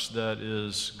much that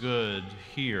is good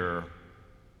here.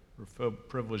 We're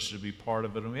privileged to be part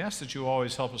of it, and we ask that you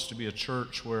always help us to be a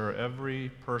church where every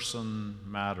person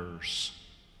matters.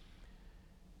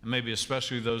 And maybe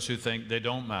especially those who think they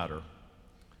don't matter,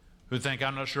 who think,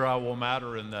 I'm not sure I will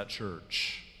matter in that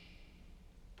church.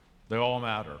 They all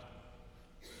matter.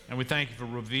 And we thank you for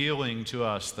revealing to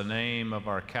us the name of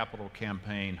our capital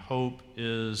campaign, Hope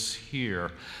is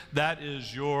Here. That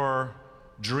is your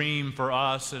dream for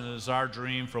us, and it is our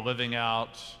dream for living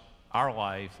out our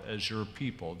life as your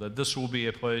people, that this will be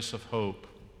a place of hope,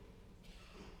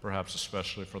 perhaps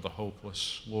especially for the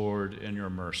hopeless. Lord, in your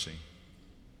mercy.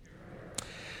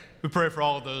 We pray for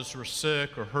all of those who are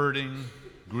sick or hurting,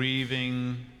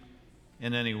 grieving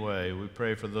in any way. We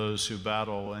pray for those who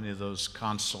battle any of those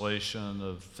constellation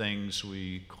of things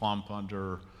we clump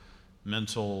under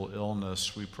mental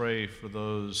illness. We pray for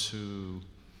those who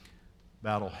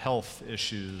battle health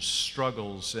issues,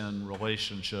 struggles in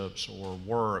relationships or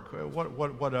work,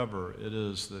 whatever it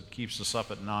is that keeps us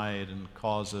up at night and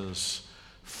causes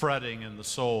fretting in the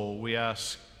soul. We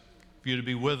ask for you to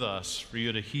be with us, for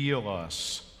you to heal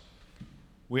us.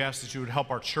 We ask that you would help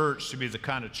our church to be the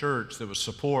kind of church that would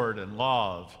support and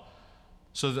love,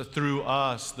 so that through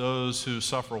us, those who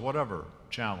suffer whatever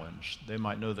challenge, they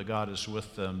might know that God is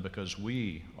with them because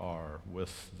we are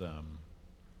with them.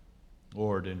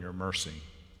 Lord, in your mercy.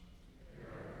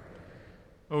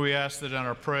 Well, we ask that in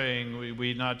our praying,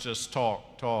 we not just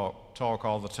talk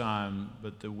all the time,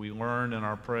 but that we learn in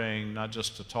our praying not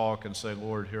just to talk and say,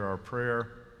 Lord, hear our prayer,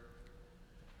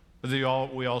 but that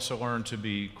we also learn to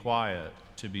be quiet,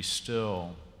 to be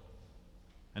still,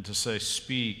 and to say,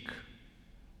 speak,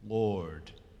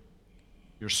 Lord.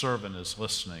 Your servant is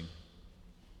listening.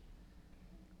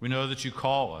 We know that you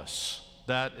call us.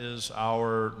 That is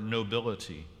our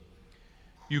nobility.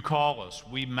 You call us.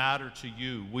 We matter to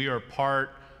you. We are part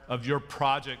of your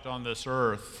project on this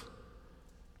earth.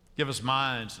 Give us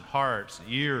minds and hearts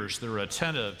and ears that are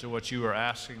attentive to what you are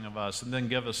asking of us, and then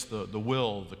give us the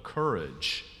will, the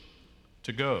courage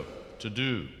to go, to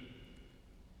do,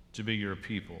 to be your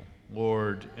people.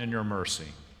 Lord, in your mercy.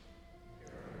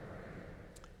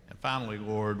 And finally,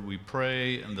 Lord, we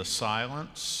pray in the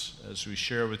silence as we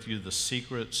share with you the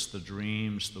secrets, the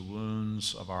dreams, the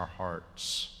wounds of our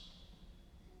hearts.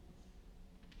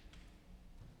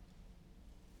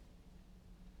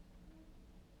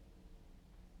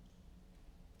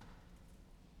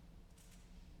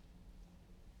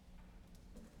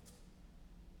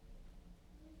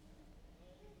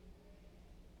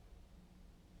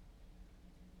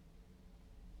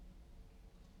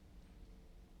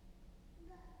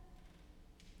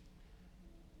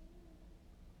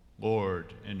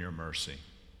 Lord, in your mercy.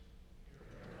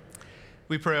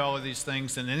 We pray all of these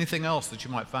things and anything else that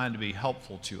you might find to be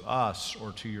helpful to us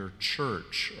or to your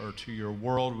church or to your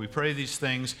world. We pray these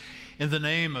things in the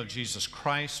name of Jesus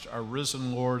Christ, our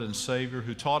risen Lord and Savior,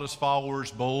 who taught his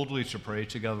followers boldly to pray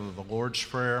together the Lord's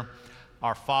Prayer.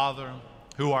 Our Father,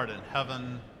 who art in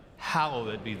heaven,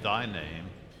 hallowed be thy name.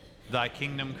 Thy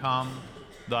kingdom come,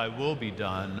 thy will be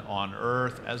done on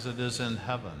earth as it is in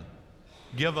heaven.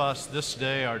 Give us this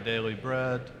day our daily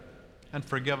bread, and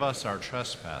forgive us our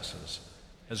trespasses,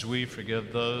 as we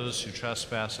forgive those who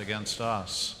trespass against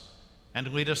us.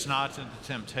 And lead us not into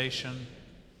temptation,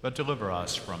 but deliver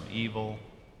us from evil.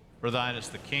 For thine is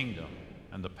the kingdom,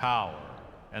 and the power,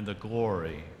 and the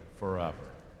glory forever.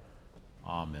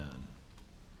 Amen.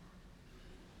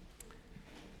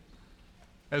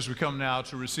 As we come now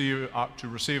to receive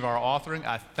our offering,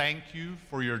 I thank you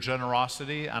for your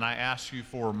generosity, and I ask you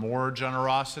for more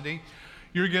generosity.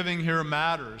 Your giving here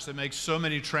matters. It makes so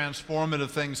many transformative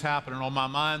things happen. And on my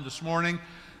mind this morning,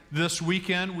 this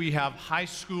weekend, we have high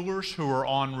schoolers who are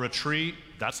on retreat.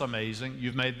 That's amazing.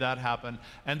 You've made that happen.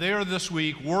 And they are this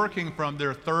week working from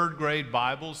their third grade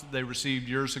Bibles that they received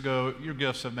years ago. Your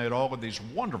gifts have made all of these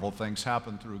wonderful things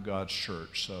happen through God's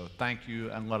church. So thank you,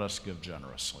 and let us give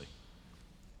generously.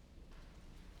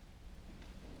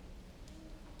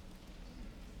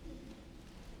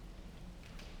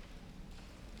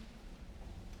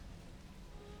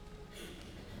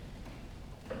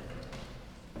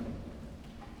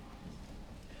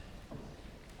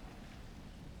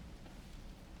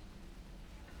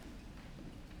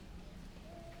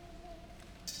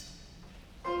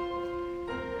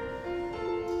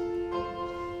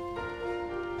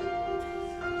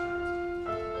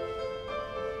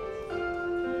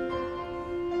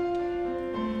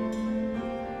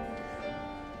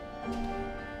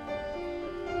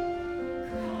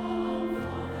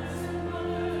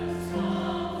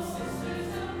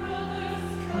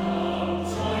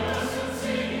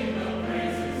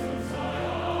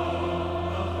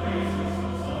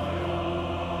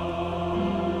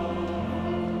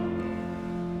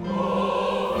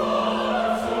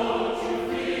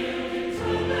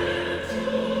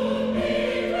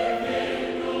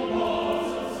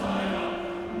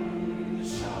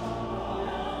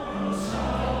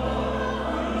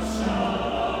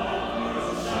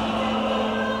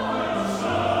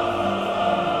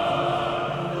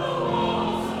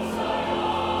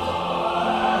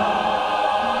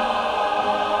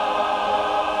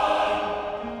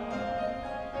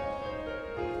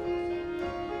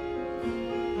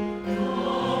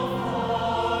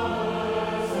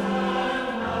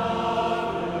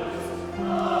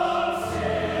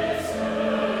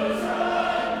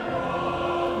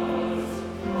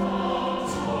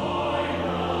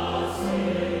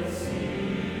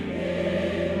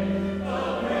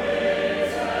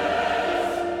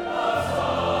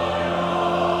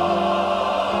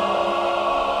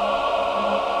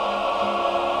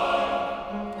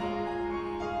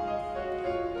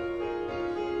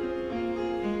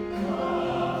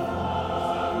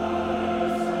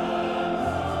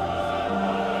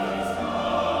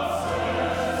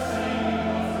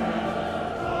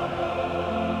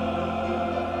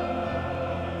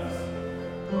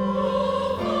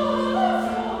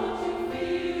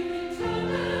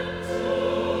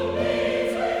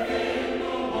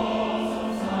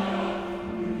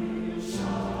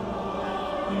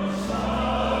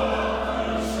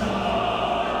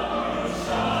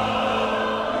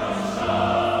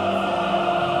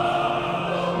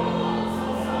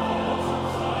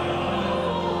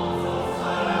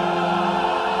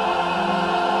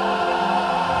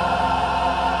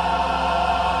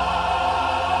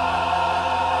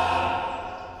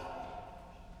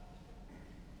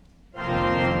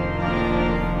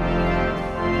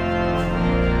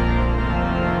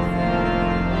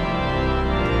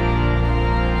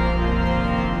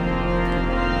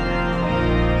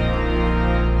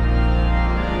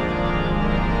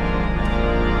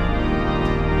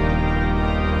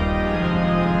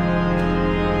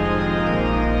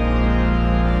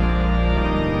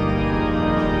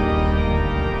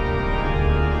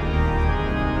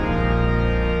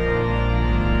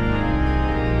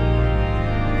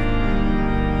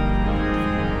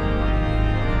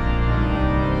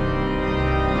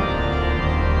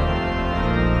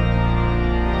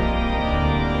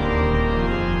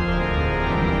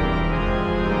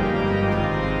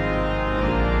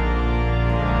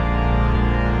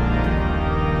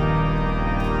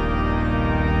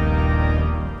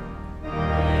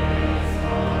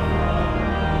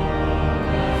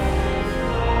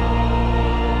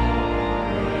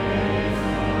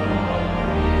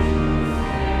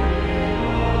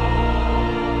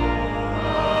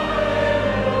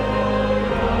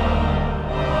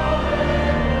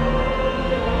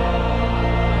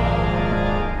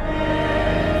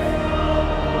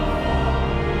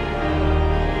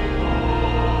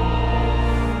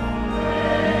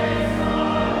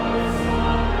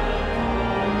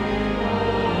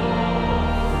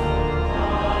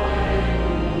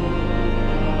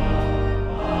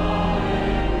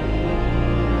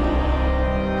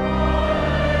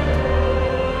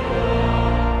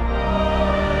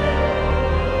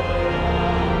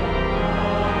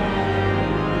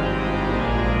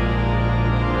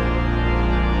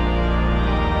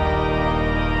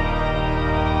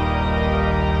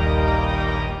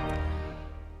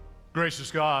 Gracious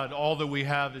God, all that we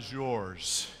have is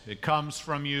yours. It comes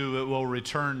from you, it will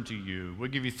return to you. We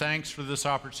give you thanks for this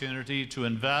opportunity to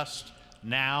invest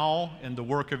now in the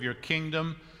work of your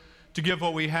kingdom, to give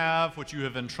what we have, what you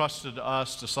have entrusted to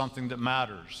us, to something that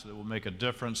matters, that will make a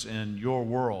difference in your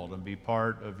world and be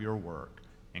part of your work.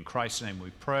 In Christ's name we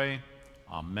pray.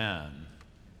 Amen.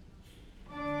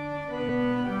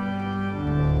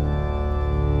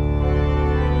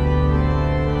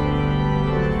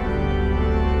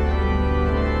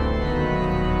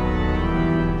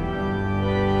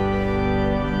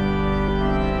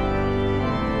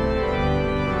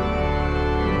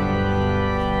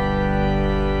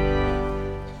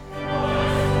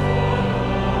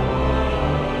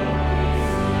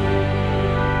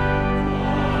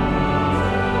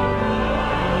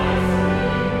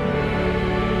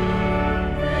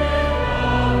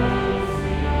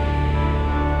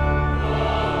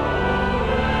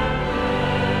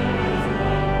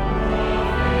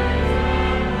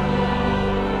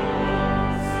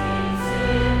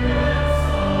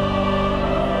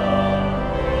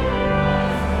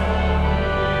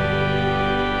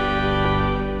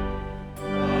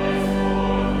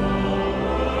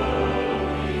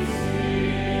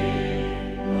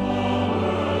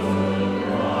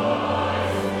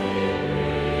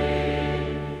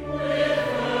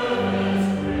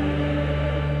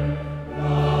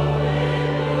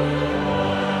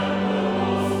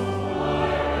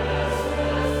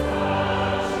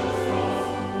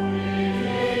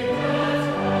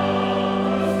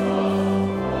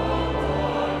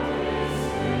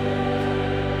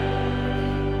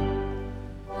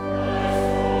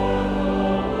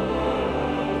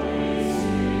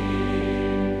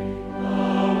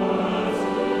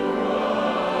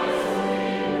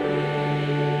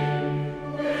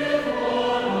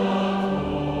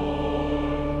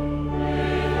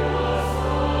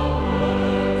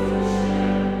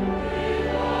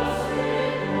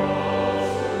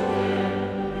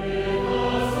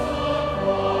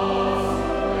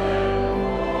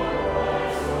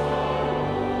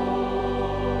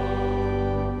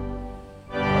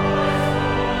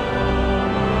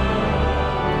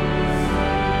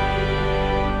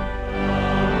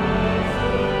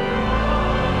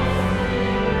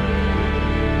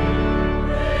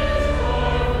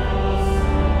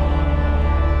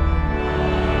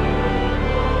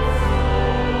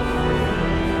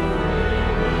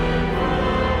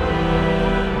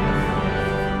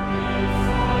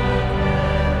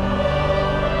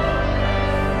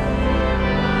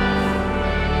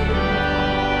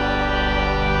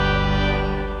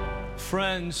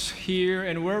 Here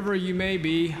and wherever you may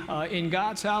be, in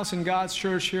God's house, in God's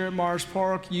church here at Mars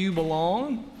Park, you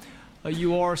belong.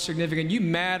 You are significant. You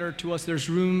matter to us. There's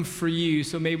room for you.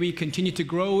 So may we continue to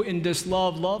grow in this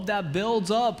love that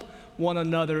builds up one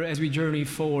another as we journey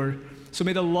forward. So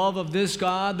may the love of this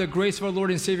God, the grace of our Lord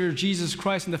and Savior Jesus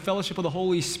Christ, and the fellowship of the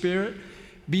Holy Spirit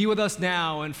be with us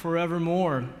now and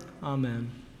forevermore.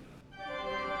 Amen.